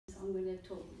I'm going to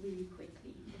talk really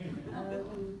quickly. I'm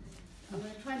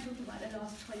going to try and talk about the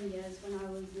last 20 years when I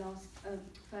was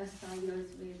first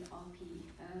diagnosed with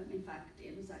RP. In fact,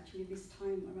 it was actually this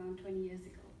time around 20 years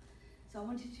ago. So I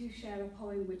wanted to share a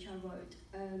poem which I wrote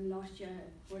last year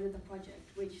for another project,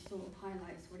 which sort of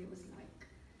highlights what it was like.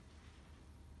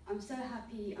 I'm so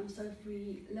happy, I'm so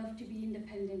free, love to be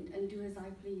independent and do as I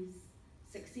please.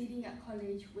 Succeeding at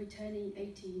college, we're turning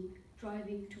 18,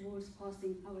 driving towards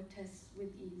passing our tests with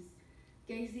ease.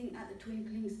 Gazing at the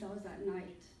twinkling stars at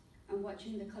night, and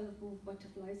watching the colourful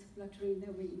butterflies fluttering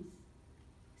their wings.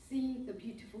 Seeing the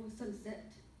beautiful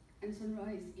sunset and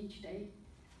sunrise each day,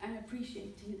 and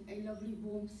appreciating a lovely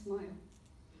warm smile.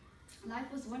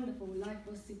 Life was wonderful, life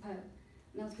was superb,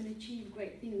 and I was going to achieve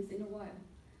great things in a while.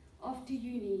 After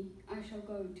uni, I shall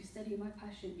go to study my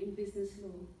passion in business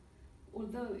law.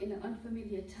 Although in an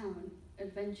unfamiliar town,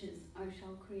 adventures I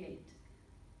shall create.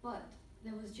 But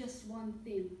there was just one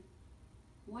thing.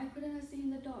 Why couldn't I see in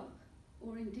the dark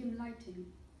or in dim lighting?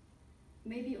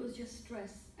 Maybe it was just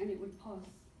stress and it would pass.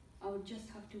 I would just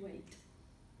have to wait.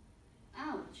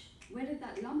 Ouch, where did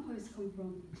that lamppost come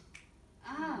from?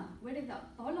 Ah, where did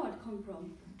that bollard come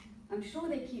from? I'm sure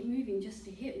they keep moving just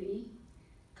to hit me.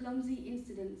 Clumsy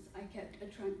incidents I kept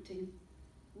attracting,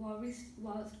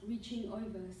 whilst reaching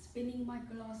over, spinning my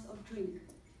glass of drink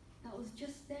that was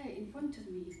just there in front of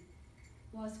me,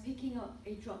 whilst picking up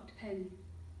a dropped pen,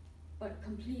 but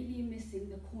completely missing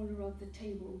the corner of the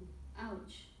table.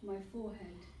 Ouch, my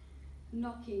forehead.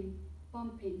 Knocking,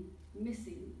 bumping,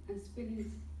 missing, and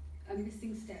spinning and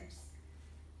missing steps.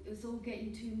 It was all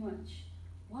getting too much.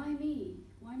 Why me?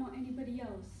 Why not anybody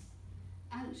else?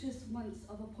 Anxious months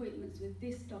of appointments with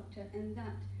this doctor and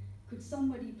that. Could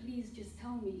somebody please just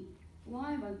tell me,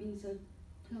 why have I been so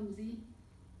clumsy?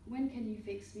 When can you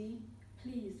fix me?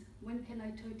 Please, when can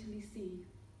I totally see?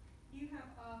 You have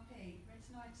RP,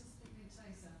 Retinitis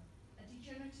Pigmentosa, a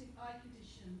degenerative eye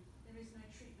condition. There is no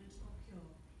treatment or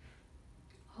cure.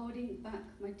 Holding back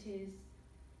my tears,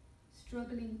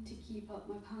 struggling to keep up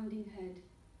my pounding head,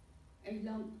 a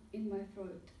lump in my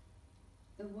throat,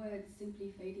 the words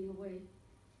simply fading away.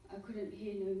 I couldn't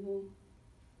hear no more.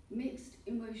 Mixed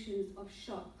emotions of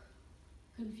shock,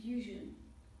 confusion,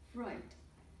 fright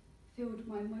filled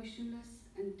my motionless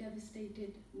and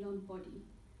devastated numb body.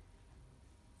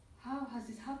 How has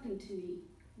this happened to me?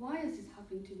 Why has this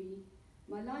happened to me?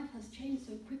 My life has changed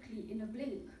so quickly in a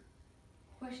blink.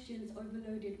 Questions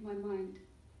overloaded my mind.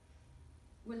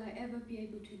 Will I ever be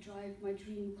able to drive my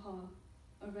dream car,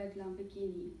 a red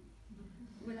Lamborghini?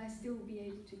 Will I still be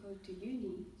able to go to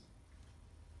uni?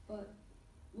 But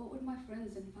what would my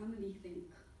friends and family think?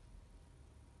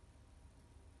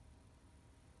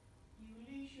 You will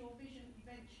lose your vision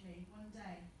eventually, one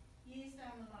day. Years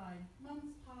down the line,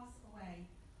 months pass away,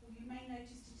 or you may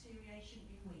notice deterioration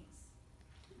in weeks.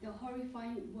 The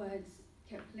horrifying words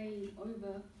kept playing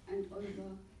over and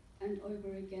over and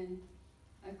over again.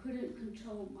 I couldn't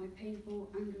control my painful,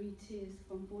 angry tears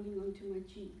from falling onto my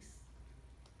cheeks.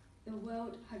 The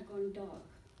world had gone dark.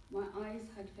 My eyes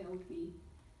had failed me.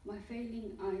 My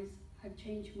failing eyes had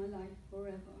changed my life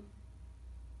forever.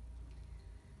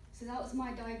 So that was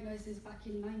my diagnosis back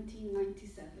in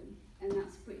 1997, and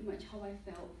that's pretty much how I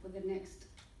felt for the next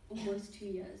almost 2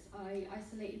 years. I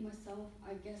isolated myself.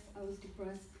 I guess I was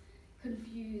depressed,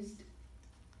 confused,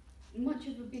 much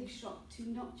of a big shock to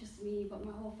not just me, but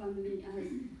my whole family,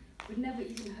 as we'd never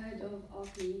even heard of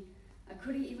RP. I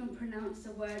couldn't even pronounce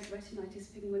the word retinitis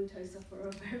pigmentosa for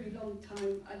a very long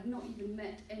time. I'd not even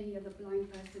met any other blind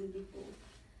person before.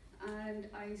 And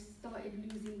I started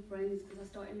losing friends because I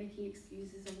started making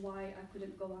excuses of why I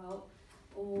couldn't go out,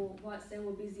 or whilst they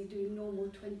were busy doing normal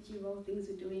 20-year-old things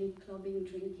we're doing, clubbing,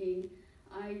 drinking,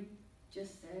 I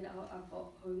just said, I've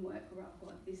got homework or I've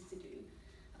got this to do.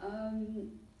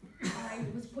 I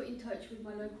was put in touch with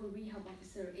my local rehab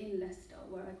officer in Leicester,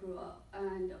 where I grew up,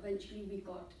 and eventually we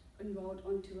got enrolled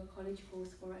onto a college course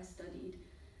where I studied,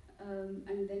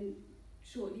 and then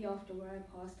shortly after where I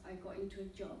passed, I got into a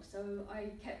job. So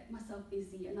I kept myself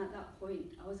busy, and at that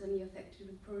point I was only affected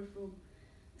with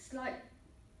slight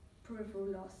peripheral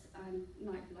loss and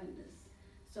night blindness.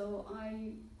 So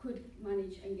I could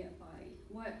manage and get by.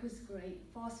 Work was great.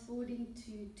 Fast forwarding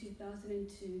to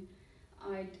 2002,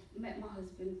 I'd met my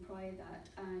husband prior that,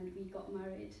 and we got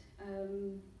married.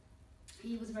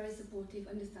 He was very supportive,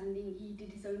 understanding. He did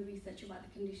his own research about the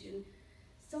condition.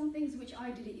 Some things which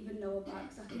I didn't even know about,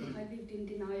 because I think I lived in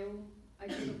denial. I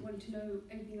didn't want to know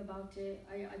anything about it.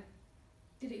 I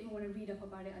didn't even want to read up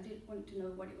about it. I didn't want to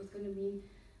know what it was going to mean.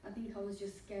 I think I was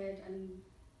just scared and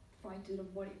frightened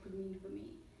of what it could mean for me.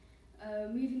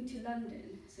 Moving to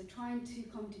London, so trying to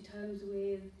come to terms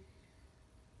with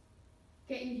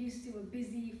Getting used to a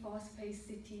busy, fast-paced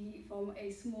city from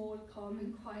a small, calm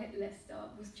and quiet Leicester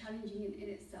was challenging in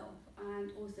itself, and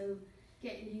also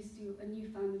getting used to a new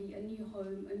family, a new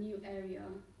home, a new area,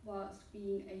 whilst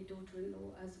being a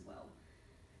daughter-in-law as well.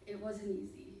 It wasn't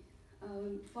easy.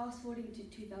 Fast forwarding to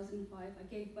 2005,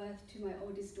 I gave birth to my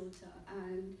oldest daughter,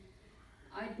 and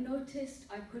I'd noticed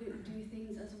I couldn't do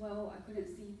things as well, I couldn't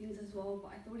see things as well,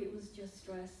 but I thought it was just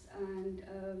stress and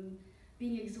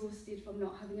being exhausted from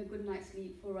not having a good night's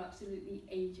sleep for absolutely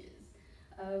ages.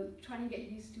 Trying to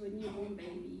get used to a newborn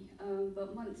baby,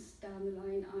 but months down the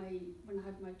line, when I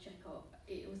had my checkup,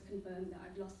 it was confirmed that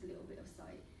I'd lost a little bit of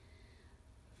sight.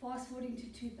 Fast forwarding to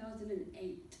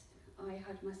 2008, I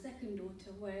had my second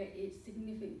daughter, where it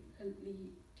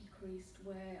significantly decreased,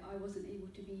 where I wasn't able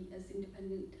to be as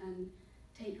independent and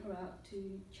take her out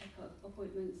to checkup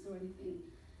appointments or anything.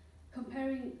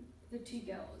 Comparing the two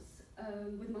girls,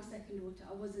 with my second daughter,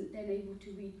 I wasn't then able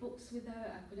to read books with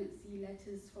her, I couldn't see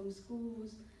letters from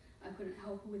schools, I couldn't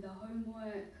help her with her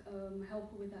homework,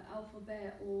 help her with her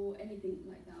alphabet or anything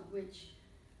like that, which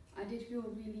I did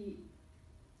feel really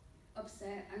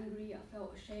upset, angry, I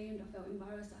felt ashamed, I felt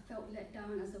embarrassed, I felt let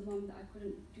down as a mum that I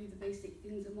couldn't do the basic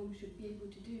things a mum should be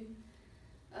able to do.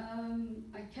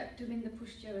 I kept him in the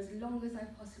pushchair as long as I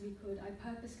possibly could. I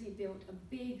purposely built a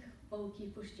big,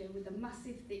 bulky pushchair with a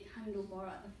massive, thick handlebar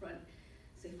at the front.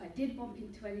 So if I did bump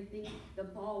into anything, the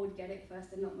bar would get it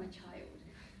first and not my child.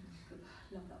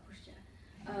 Love that pushchair.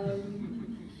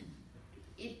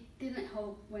 It didn't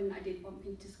help when I did bump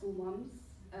into school mums,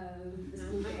 the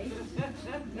school gate,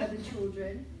 the other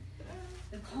children.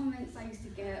 The comments I used to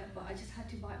get, but I just had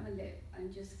to bite my lip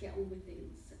and just get on with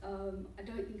things. I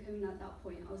don't think even at that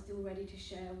point I was still ready to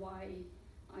share why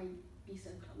I'd be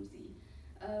so clumsy.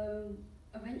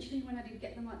 Eventually, when I did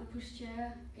get them out the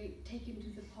pushchair, taking them to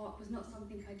the park was not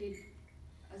something I did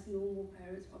as normal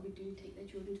parents probably do, take their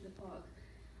children to the park.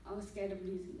 I was scared of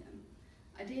losing them.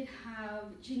 I did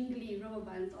have jingly rubber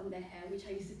bands on their hair, which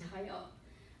I used to tie up,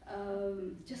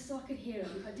 just so I could hear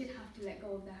them. I did have to let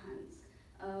go of their hands.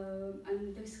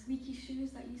 And those squeaky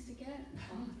shoes that I used to get,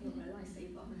 they were a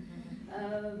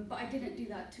lifesaver. But I didn't do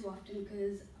that too often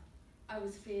because I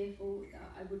was fearful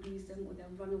that I would lose them or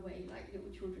they'll run away like little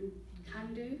children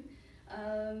can do.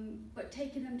 But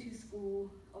taking them to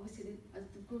school, obviously as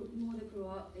the more they grew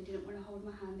up, they didn't want to hold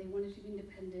my hand, they wanted to be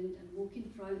independent and walk in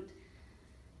front.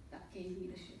 That gave me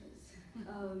the shivers.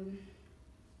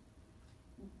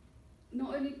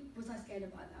 Not only was I scared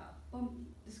about that,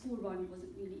 the school run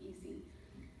wasn't really easy.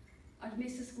 I'd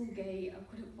miss the school gate, I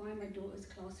couldn't find my daughter's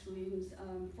classrooms,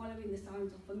 following the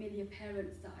sounds of familiar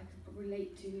parents that I could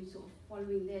relate to, sort of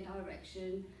following their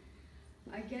direction.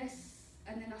 I guess,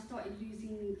 and then I started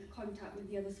losing contact with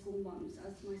the other school mums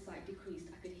as my sight decreased.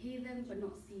 I could hear them but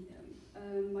not see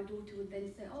them. My daughter would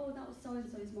then say, oh, that was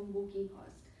so-and-so's mum walking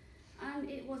past. And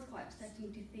it was quite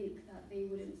upsetting to think that they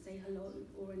wouldn't say hello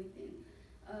or anything.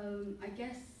 I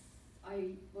guess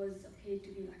I appeared to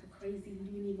be like a crazy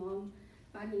loony mum,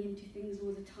 banging into things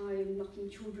all the time, knocking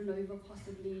children over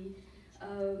possibly,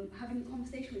 having a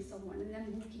conversation with someone and then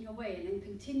walking away and then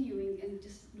continuing and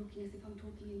just looking as if I'm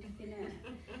talking into thin air.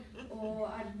 Or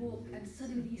I'd walk and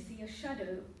suddenly see a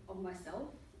shadow of myself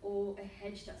or a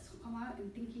hedge that's come out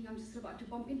and thinking I'm just about to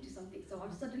bump into something, so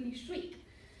I'd suddenly shriek.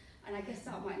 And I guess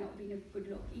that might not have been a good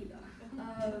look either.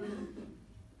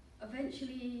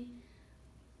 Eventually,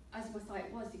 as my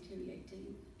sight was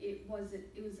deteriorating, it was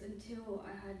until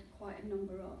I had quite a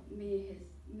number of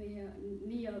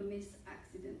near-miss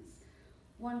accidents.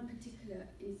 One particular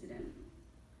incident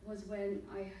was when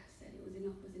I said it was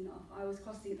enough. I was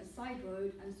crossing a side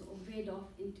road and sort of veered off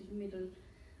into the middle,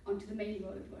 onto the main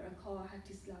road where a car had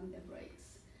to slam their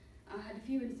brakes. I had a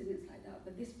few incidents like that,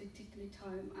 but this particular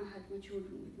time I had my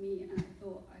children with me and I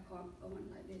thought, I can't go on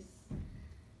like this.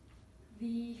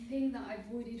 The thing that I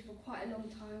avoided for quite a long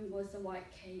time was the white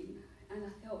cane, and I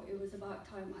felt it was about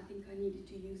time. I think I needed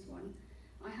to use one.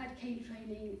 I had cane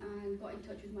training and got in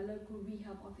touch with my local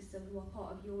rehab officer who are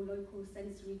part of your local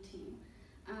sensory team,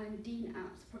 and Dean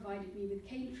Apps provided me with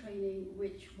cane training,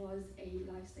 which was a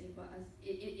lifesaver as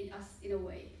in a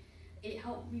way. It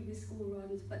helped me with school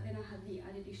runs, but then I had the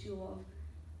added issue of,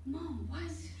 Mom,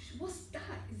 what's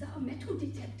that? Is that a metal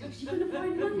detector? Is she gonna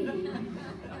find money?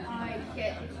 I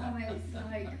get comments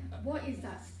like, what is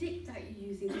that stick that you're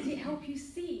using? Does it help you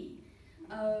see?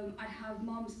 I have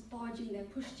moms barging their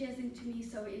pushchairs into me,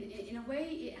 so in a way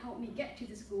it helped me get to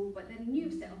the school, but then a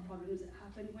new set of problems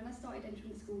happened when I started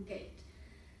entering the school gate.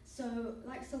 So,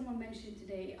 like someone mentioned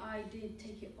today, I did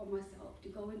take it upon myself to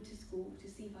go into school to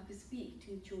see if I could speak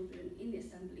to children in the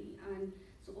assembly and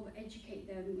sort of educate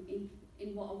them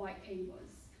in what a white cane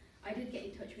was. I did get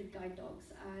in touch with guide dogs,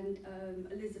 and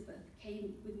Elizabeth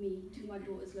came with me to my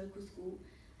daughter's local school,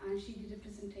 and she did a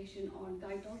presentation on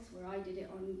guide dogs where I did it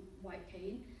on white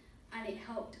cane, and it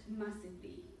helped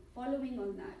massively. Following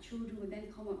on that, children would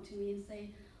then come up to me and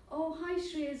say, "Oh, hi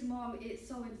Shreya's mom, it's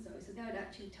so-and-so." So they would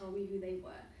actually tell me who they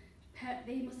were.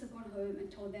 They must have gone home and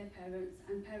told their parents,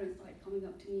 and parents started coming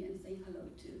up to me and saying hello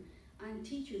to. And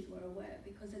teachers were aware,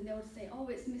 because then they would say, "Oh,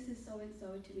 it's Mrs.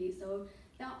 So-and-so" to me. So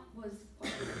that was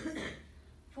quite nice.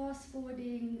 Fast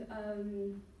forwarding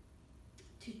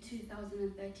to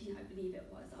 2013, I believe it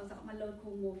was. I was at my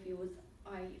local Moorfields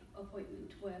eye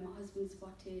appointment where my husband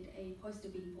spotted a poster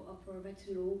being put up for a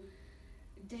retinal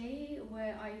day,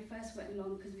 where I first went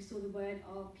along because we saw the word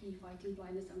RP fighting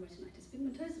blindness and retinitis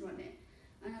pigmentosa on it.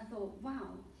 And I thought,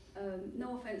 wow,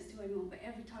 no offense to anyone, but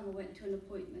every time I went to an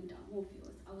appointment at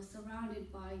Moorfields, I was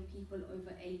surrounded by people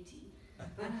over 80.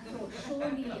 And I thought,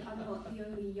 surely I'm not the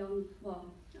only young, well,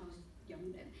 I was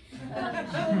young then.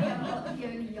 Surely I'm not the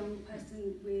only young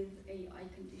person with a eye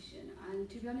condition. And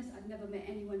to be honest, I'd never met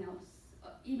anyone else,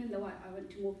 even though I went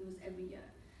to Moorfields every year.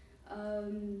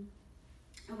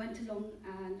 I went along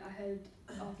and I heard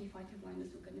RP Fighting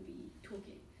Blindness were going to be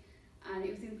talking. And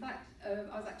it was in fact,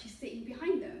 I was actually sitting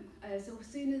behind them. So as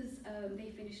soon as they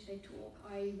finished their talk,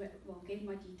 I gave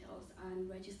my details and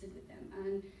registered with them.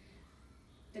 And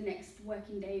the next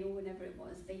working day or whenever it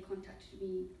was, they contacted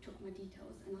me, took my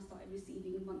details, and I started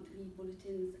receiving monthly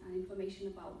bulletins and information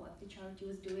about what the charity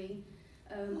was doing.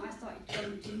 I started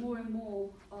going to more and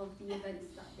more of the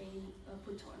events that they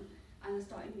put on, and I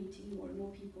started meeting more and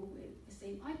more people with the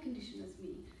same eye condition as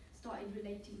me, started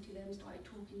relating to them, started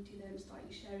talking to them, started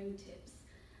sharing tips.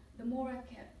 The more I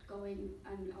kept going,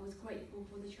 and I was grateful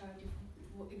for the charity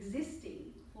for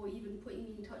existing, for even putting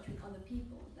me in touch with other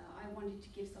people, that I wanted to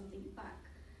give something back.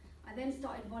 I then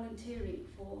started volunteering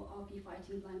for RP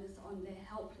Fighting Blindness on their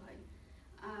helpline,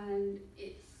 and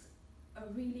it's a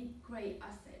really great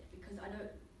asset because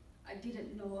I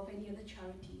didn't know of any other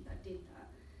charity that did that.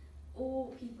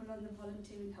 All people on the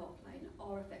volunteering helpline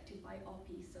are affected by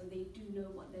RP, so they do know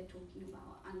what they're talking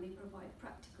about, and they provide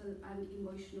practical and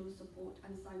emotional support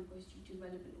and signpost you to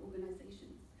relevant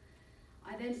organisations.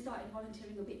 I then started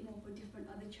volunteering a bit more for different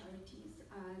other charities,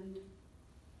 and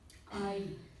I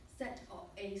set up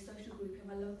a social group in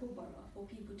my local borough for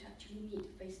people to actually meet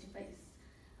face to face.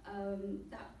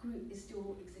 That group is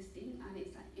still existing, and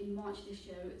it's in March this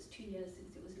year. It's 2 years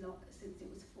since it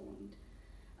was formed.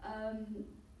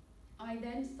 I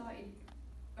then started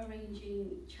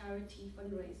arranging charity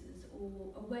fundraisers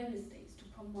or awareness days to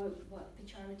promote what the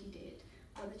charity did,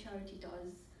 what the charity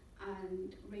does,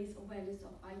 and raise awareness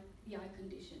of the eye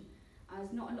condition,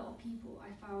 as not a lot of people I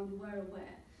found were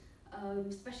aware,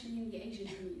 especially in the Asian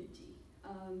community.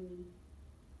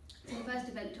 So the first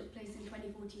event took place in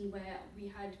 2014, where we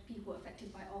had people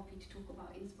affected by RP to talk about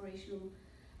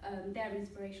their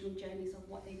inspirational journeys of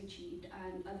what they've achieved,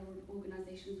 and other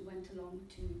organisations went along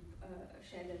to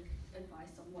share their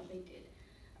advice on what they did.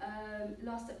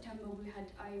 Last September I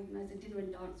organised a dinner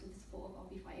and dance with the support of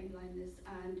RP Fighting Blindness,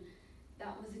 and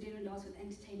that was a dinner and dance with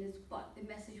entertainers, but the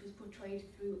message was portrayed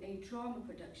through a drama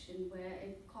production where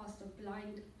a cast of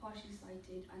blind, partially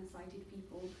sighted and sighted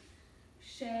people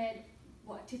shared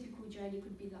what a typical journey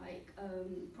could be like,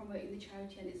 promoting the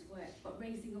charity and its work, but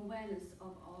raising awareness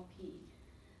of RP.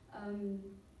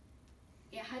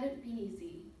 It hadn't been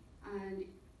easy, and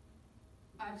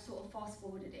I've sort of fast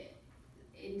forwarded it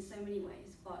in so many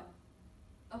ways, but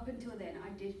up until then I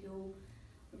did feel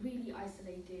really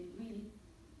isolated, really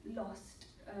lost,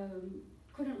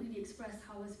 couldn't really express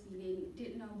how I was feeling,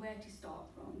 didn't know where to start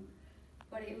from.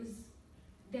 But it was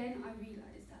then I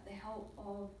realised that the help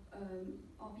of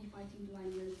RP Fighting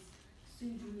Blindness,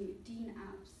 Sudu, Dean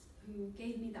Apps, who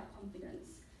gave me that confidence,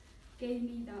 gave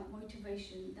me that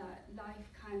motivation that life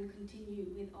can continue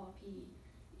with RP.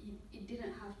 It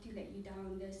didn't have to let you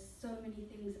down. There's so many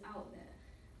things out there.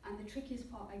 And the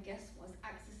trickiest part, I guess, was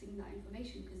accessing that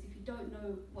information, because if you don't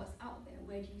know what's out there,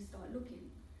 where do you start looking?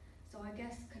 So I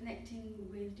guess connecting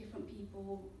with different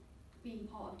people, being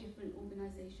part of different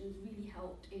organisations really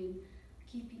helped in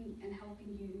keeping and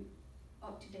helping you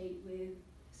up to date with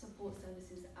support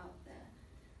services out there.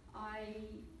 I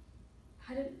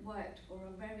hadn't worked for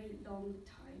a very long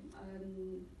time,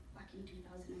 back in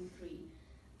 2003,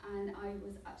 and I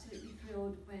was absolutely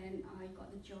thrilled when I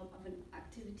got the job of an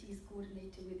activities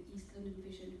coordinator with East London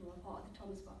Vision, who are part of the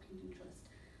Thomas Bucklington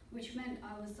Trust, which meant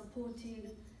I was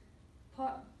supporting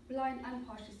blind and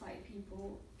partially sighted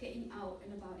people getting out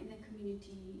and about in the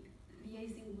community,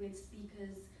 liaising with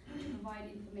speakers to provide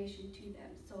information to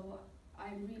them. So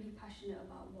I'm really passionate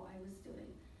about what I was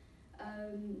doing.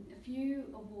 A few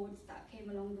awards that came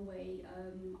along the way.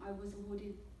 I was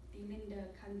awarded the Linda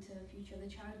Cantor Future of the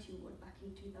Charity Award back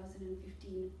in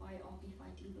 2015 by RP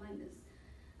Fighting Blindness.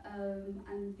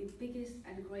 And the biggest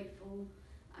and grateful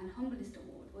and humblest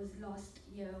award was last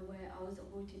year, where I was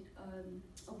awarded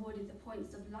the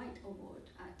Points of Light Award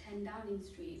at 10 Downing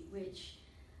Street, which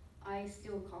I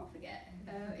still can't forget.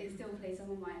 It still plays on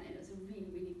my mind, and it was a really,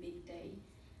 really big day.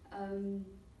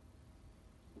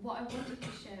 What I wanted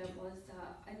to share was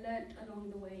that I learnt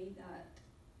along the way that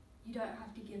you don't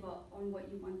have to give up on what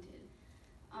you wanted.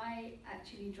 I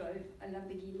actually drove a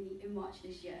Lamborghini in March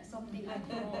this year, something I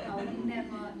thought I would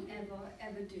never,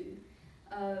 ever do.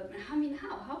 I mean,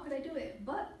 how could I do it?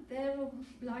 But there are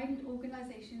blind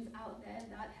organisations out there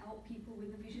that help people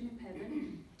with a vision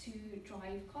impairment to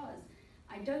drive cars.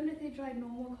 I don't know if they drive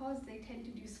normal cars, they tend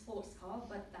to do sports car,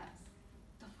 but that's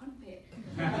the fun bit.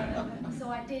 So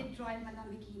I did drive my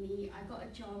Lamborghini. I got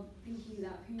a job thinking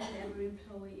that who would ever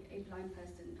employ a blind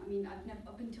person? I mean, I've never,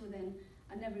 up until then,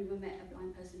 I never even met a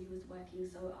blind person who was working,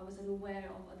 so I was unaware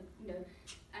of other,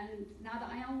 and now that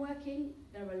I am working,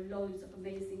 there are loads of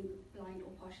amazing blind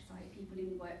or partial sighted people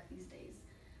in work these days.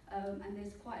 And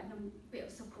there's quite a bit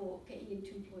of support getting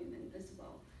into employment as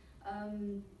well.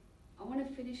 I want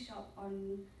to finish up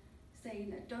on saying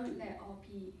that don't let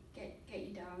RP get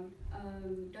you down.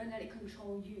 Don't let it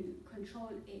control you.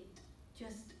 Control it.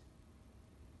 Just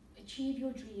achieve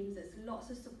your dreams. There's lots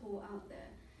of support out there.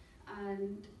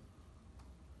 And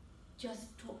just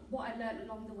what I learned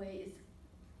along the way is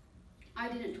I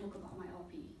didn't talk about my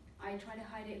RP. I tried to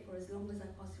hide it for as long as I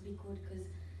possibly could because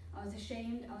I was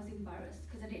ashamed, I was embarrassed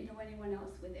because I didn't know anyone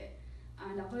else with it.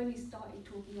 And I've only started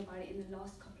talking about it in the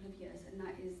last couple of years, and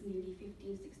that is nearly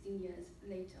 15, 16 years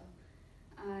later.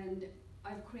 And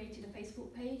I've created a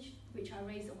Facebook page which I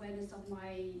raise awareness of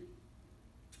my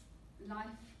life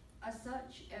as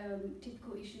such,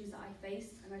 typical issues that I face,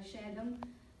 and I share them,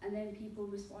 and then people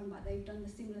respond back. They've done the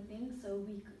similar thing, so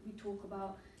we talk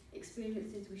about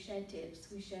experiences, we share tips,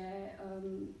 we share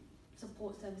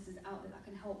support services out there that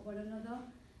can help one another.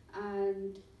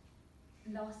 And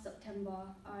last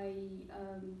September, I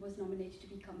was nominated to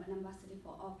become an ambassador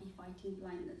for RP Fighting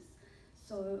Blindness.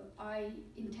 So I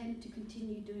intend to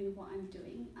continue doing what I'm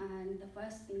doing, and the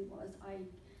first thing was I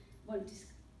want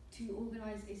to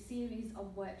organise a series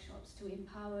of workshops to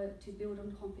empower, to build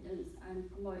on confidence and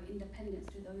promote independence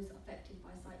to those affected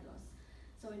by sight loss.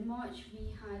 So in March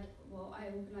I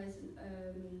organised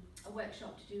a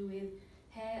workshop to do with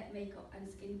hair, makeup and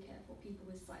skincare for people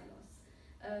with sight loss.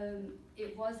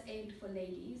 It was aimed for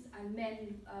ladies and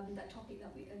men. That topic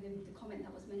the comment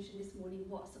that was mentioned this morning,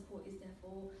 what support is there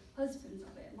for husbands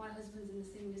of it? My husband's in a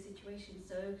similar situation,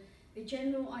 so the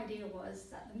general idea was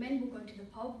that the men will go to the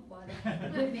pub while the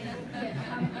women get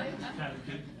hammered.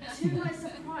 To my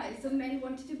surprise, the men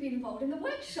wanted to be involved in the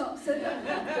workshop, so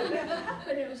that could never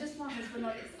happen. It was just my husband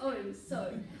on its own.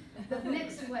 So the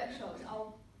next workshops,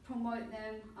 I'll promote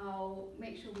them. I'll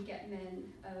make sure we get men,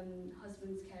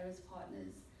 husbands, carers,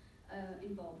 partners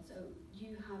involved, so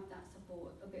you have that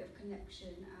support, a bit of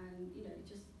connection, and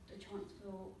just a chance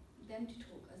for them to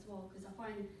talk as well, because I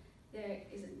find there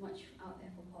isn't much out there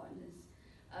for partners.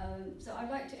 So I'd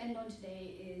like to end on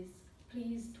today is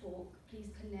please talk,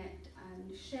 please connect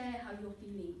and share how you're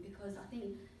feeling, because I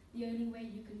think the only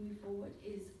way you can move forward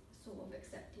is sort of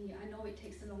accepting it. I know it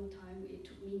takes a long time. It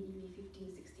took me nearly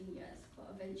 15, 16 years,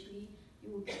 but eventually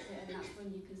you will get there, and that's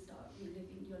when you can start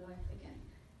reliving your life again.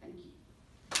 Thank you.